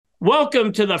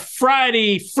Welcome to the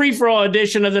Friday free-for-all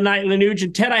edition of the Nightly Nuge.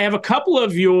 And Ted, I have a couple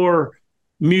of your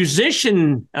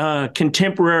musician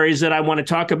contemporaries that I want to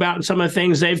talk about and some of the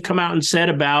things they've come out and said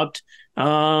about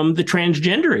the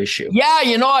transgender issue. Yeah,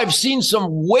 I've seen some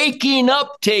waking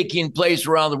up taking place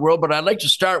around the world, but I'd like to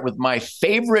start with my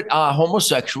favorite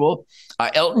homosexual,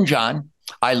 Elton John.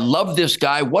 I love this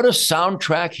guy. What a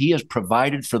soundtrack he has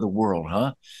provided for the world,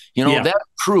 huh? That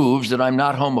proves that I'm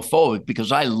not homophobic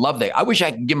because I love that. I wish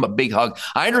I could give him a big hug.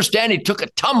 I understand he took a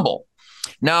tumble.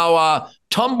 Now,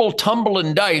 tumble,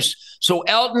 and dice. So,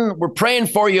 Elton, we're praying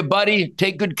for you, buddy.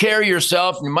 Take good care of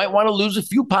yourself. You might want to lose a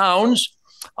few pounds.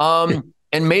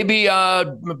 And maybe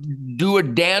do a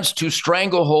dance to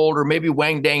Stranglehold or maybe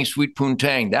Wang Dang Sweet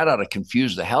Poontang. That ought to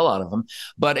confuse the hell out of them.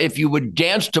 But if you would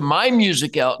dance to my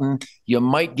music, Elton, you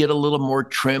might get a little more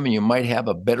trim and you might have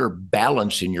a better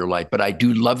balance in your life. But I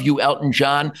do love you, Elton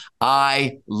John.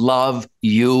 I love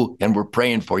you, and we're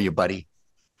praying for you, buddy.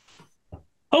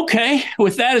 Okay,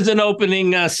 with that as an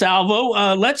opening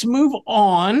salvo, let's move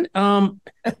on.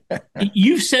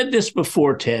 You've said this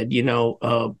before, Ted,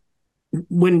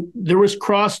 when there was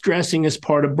cross-dressing as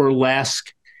part of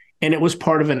burlesque and it was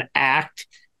part of an act,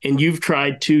 and you've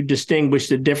tried to distinguish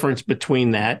the difference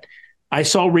between that. I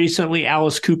saw recently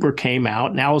Alice Cooper came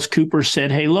out, and Alice Cooper said,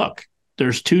 hey, look,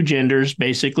 there's two genders,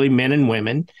 basically men and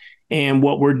women, and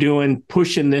what we're doing,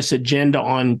 pushing this agenda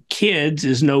on kids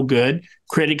is no good.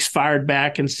 Critics fired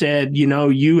back and said,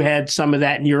 you had some of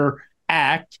that in your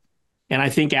act. And I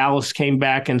think Alice came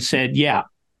back and said, yeah,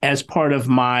 as part of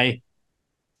my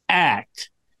act.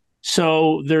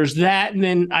 So there's that. And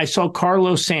then I saw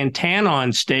Carlos Santana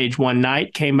on stage one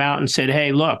night, came out and said,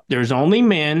 hey, look, there's only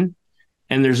men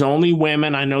and there's only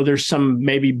women. I know there's some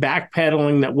maybe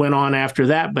backpedaling that went on after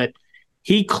that, but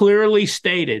he clearly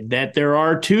stated that there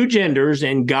are two genders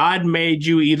and God made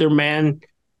you either man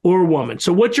or woman.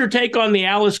 So what's your take on the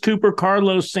Alice Cooper,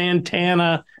 Carlos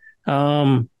Santana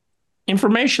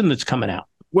information that's coming out?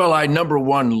 Well, I, number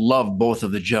one, love both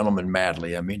of the gentlemen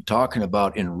madly. I mean, talking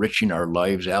about enriching our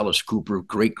lives, Alice Cooper,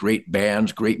 great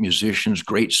bands, great musicians,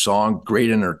 great song,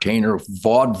 great entertainer,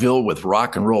 vaudeville with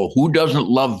rock and roll. Who doesn't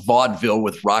love vaudeville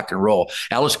with rock and roll?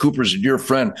 Alice Cooper's a dear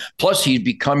friend. Plus, he's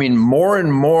becoming more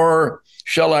and more,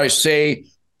 shall I say,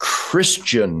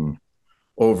 Christian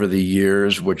over the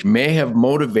years, which may have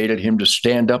motivated him to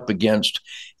stand up against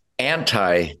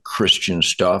anti-Christian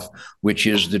stuff, which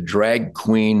is the drag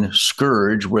queen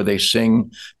scourge, where they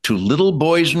sing to little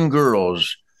boys and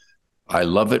girls, I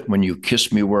love it when you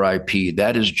kiss me where I pee.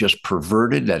 That is just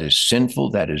perverted. That is sinful.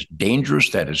 That is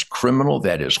dangerous. That is criminal.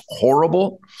 That is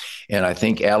horrible. And I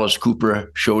think Alice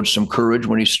Cooper showed some courage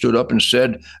when he stood up and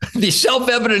said the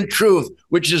self-evident truth,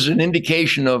 which is an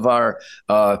indication of our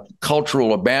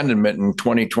cultural abandonment in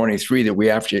 2023, that we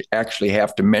actually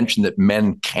have to mention that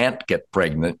men can't get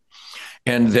pregnant,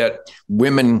 and that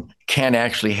women can't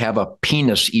actually have a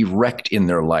penis erect in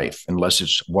their life unless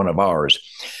it's one of ours.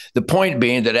 The point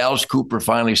being that Alice Cooper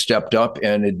finally stepped up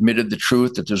and admitted the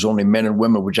truth that there's only men and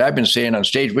women, which I've been saying on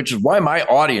stage, which is why my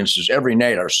audiences every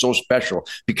night are so special,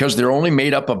 because they're only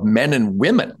made up of men and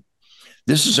women.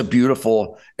 This is a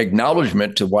beautiful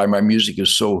acknowledgement to why my music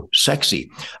is so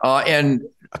sexy. And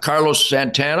Carlos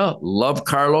Santana, love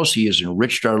Carlos. He has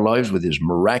enriched our lives with his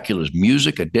miraculous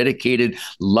music, a dedicated,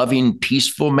 loving,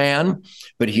 peaceful man.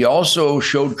 But he also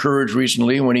showed courage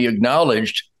recently when he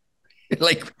acknowledged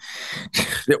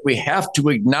that we have to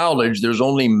acknowledge there's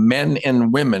only men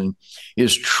and women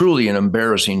is truly an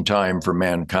embarrassing time for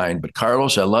mankind. But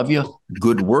Carlos, I love you.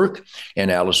 Good work. And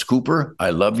Alice Cooper, I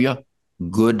love you.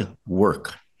 Good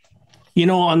work.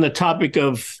 On the topic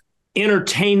of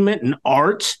entertainment and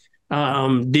art,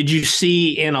 did you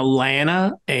see in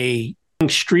Atlanta a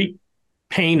street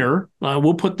painter,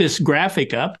 we'll put this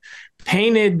graphic up,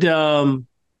 painted an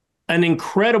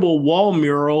incredible wall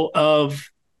mural of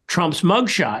Trump's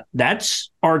mugshot?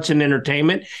 That's arts and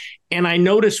entertainment. And I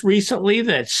noticed recently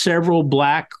that several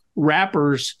Black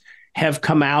rappers have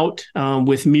come out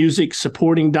with music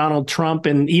supporting Donald Trump.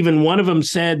 And even one of them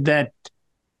said that,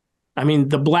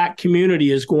 the Black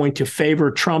community is going to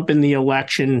favor Trump in the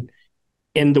election.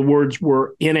 And the words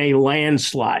were in a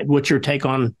landslide. What's your take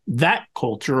on that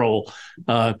cultural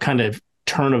kind of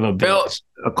turn of events? Well,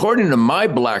 according to my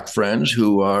Black friends,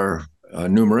 who are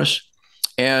numerous,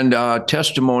 and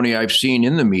testimony I've seen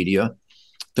in the media,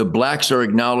 the Blacks are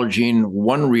acknowledging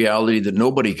one reality that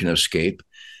nobody can escape,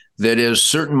 that is,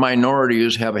 certain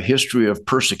minorities have a history of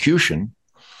persecution.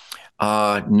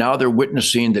 Now they're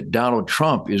witnessing that Donald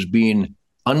Trump is being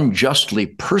unjustly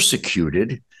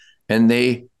persecuted, and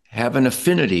they have an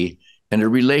affinity and a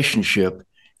relationship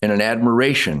and an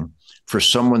admiration for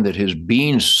someone that has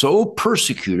been so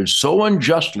persecuted so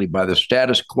unjustly by the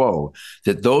status quo,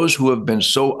 that those who have been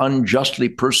so unjustly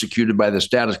persecuted by the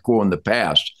status quo in the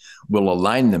past will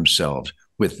align themselves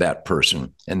with that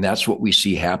person. And that's what we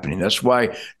see happening. That's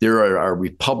why there are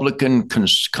Republican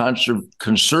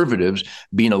conservatives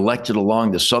being elected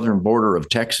along the southern border of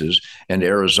Texas and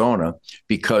Arizona,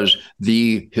 because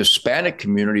the Hispanic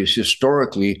community is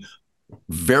historically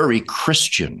very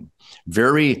Christian,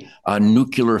 very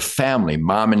nuclear family,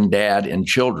 mom and dad and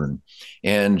children.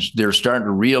 And they're starting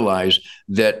to realize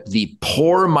that the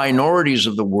poor minorities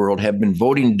of the world have been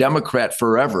voting Democrat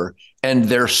forever, and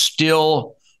they're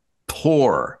still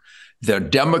poor. The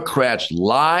Democrats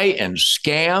lie and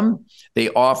scam. They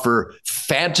offer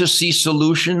fantasy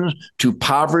solutions to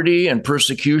poverty and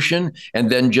persecution, and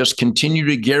then just continue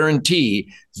to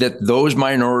guarantee that those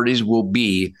minorities will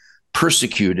be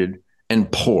persecuted and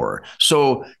poor.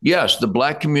 So yes, the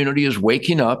Black community is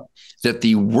waking up that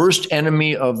the worst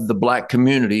enemy of the Black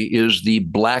community is the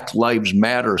Black Lives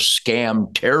Matter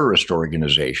scam terrorist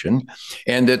organization,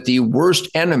 and that the worst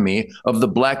enemy of the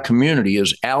Black community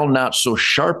is Al Not So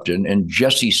Sharpton and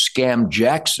Jesse Scam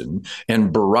Jackson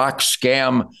and Barack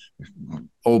Scam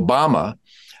Obama.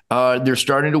 They're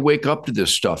starting to wake up to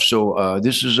this stuff. So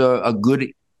this is a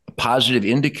good positive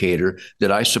indicator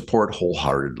that I support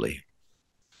wholeheartedly.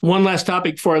 One last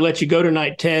topic before I let you go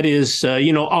tonight, Ted, is,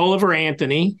 Oliver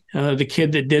Anthony, the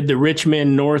kid that did the Rich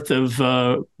Men North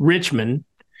of Richmond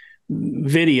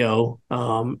video.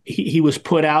 He was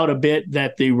put out a bit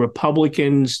that the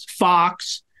Republicans,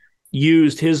 Fox,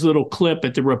 used his little clip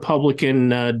at the Republican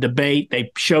debate.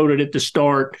 They showed it at the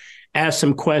start, asked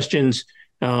some questions.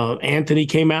 Anthony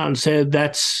came out and said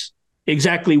that's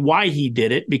exactly why he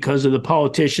did it, because of the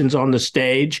politicians on the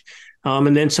stage.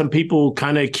 And then some people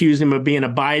kind of accused him of being a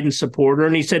Biden supporter.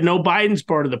 And he said, no, Biden's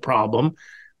part of the problem.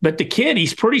 But the kid,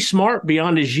 he's pretty smart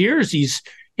beyond his years.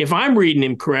 If I'm reading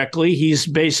him correctly, he's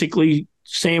basically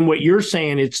saying what you're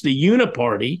saying. It's the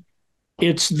uniparty.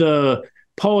 It's the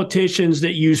politicians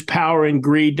that use power and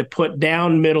greed to put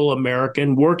down middle America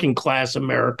and working class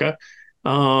America.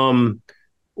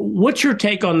 What's your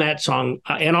take on that song?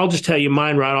 And I'll just tell you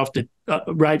mine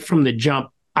right from the jump.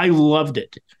 I loved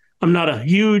it. I'm not a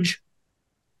huge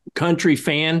country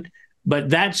fan, but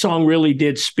that song really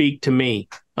did speak to me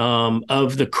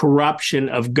of the corruption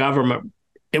of government.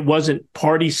 It wasn't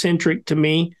party centric to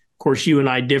me. Of course, you and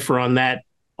I differ on that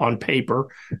on paper,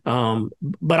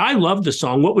 but I love the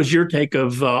song. What was your take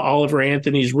of Oliver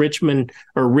Anthony's Rich Men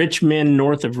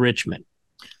North of Richmond?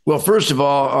 Well, first of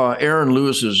all, Aaron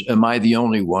Lewis's "Am I the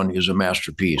Only One" is a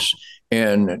masterpiece.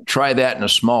 And "Try That in a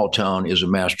Small Town" is a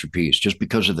masterpiece, just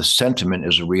because of the sentiment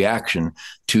as a reaction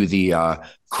to the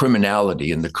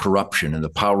criminality and the corruption and the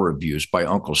power abuse by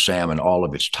Uncle Sam and all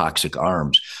of its toxic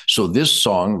arms. So this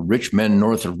song, "Rich Men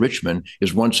North of Richmond,"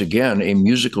 is once again a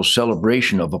musical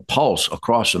celebration of a pulse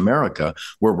across America,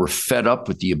 where we're fed up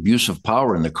with the abuse of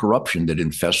power and the corruption that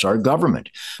infests our government.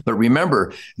 But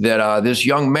remember that this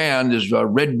young man, this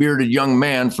red-bearded young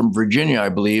man from Virginia, I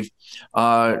believe,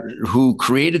 who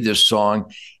created this song,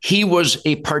 he was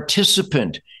a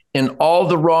participant in all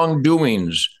the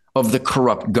wrongdoings of the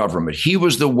corrupt government. He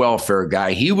was the welfare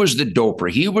guy. He was the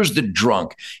doper. He was the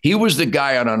drunk. He was the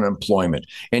guy on unemployment.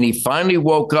 And he finally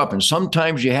woke up. And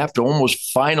sometimes you have to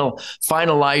almost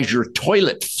finalize your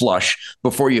toilet flush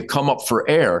before you come up for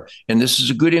air. And this is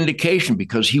a good indication,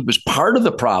 because he was part of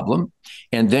the problem.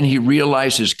 And then he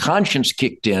realized his conscience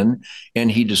kicked in, and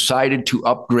he decided to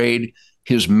upgrade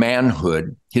his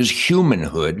manhood, his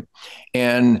humanhood,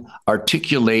 and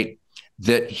articulate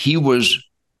that he was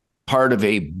part of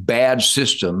a bad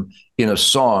system in a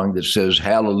song that says,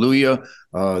 hallelujah,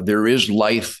 there is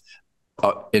life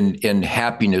and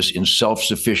happiness in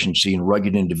self-sufficiency and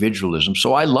rugged individualism.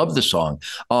 So I love the song.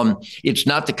 It's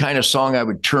not the kind of song I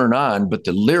would turn on, but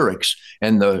the lyrics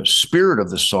and the spirit of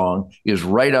the song is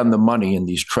right on the money in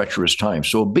these treacherous times.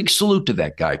 So a big salute to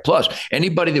that guy. Plus,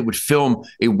 anybody that would film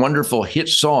a wonderful hit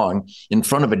song in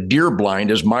front of a deer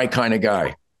blind is my kind of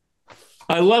guy.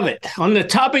 I love it. On the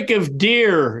topic of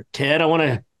deer, Ted, I want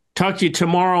to talk to you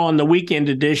tomorrow on the weekend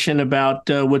edition about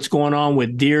what's going on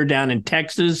with deer down in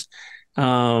Texas.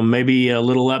 Maybe a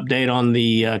little update on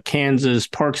the Kansas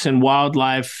Parks and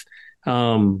Wildlife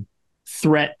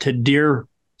threat to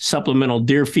supplemental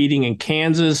deer feeding in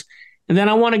Kansas. And then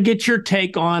I want to get your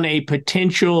take on a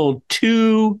potential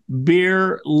 2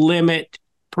 beer limit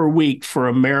per week for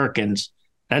Americans.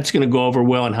 That's going to go over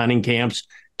well in hunting camps.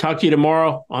 Talk to you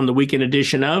tomorrow on the weekend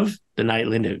edition of the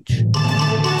Nightly Nuge.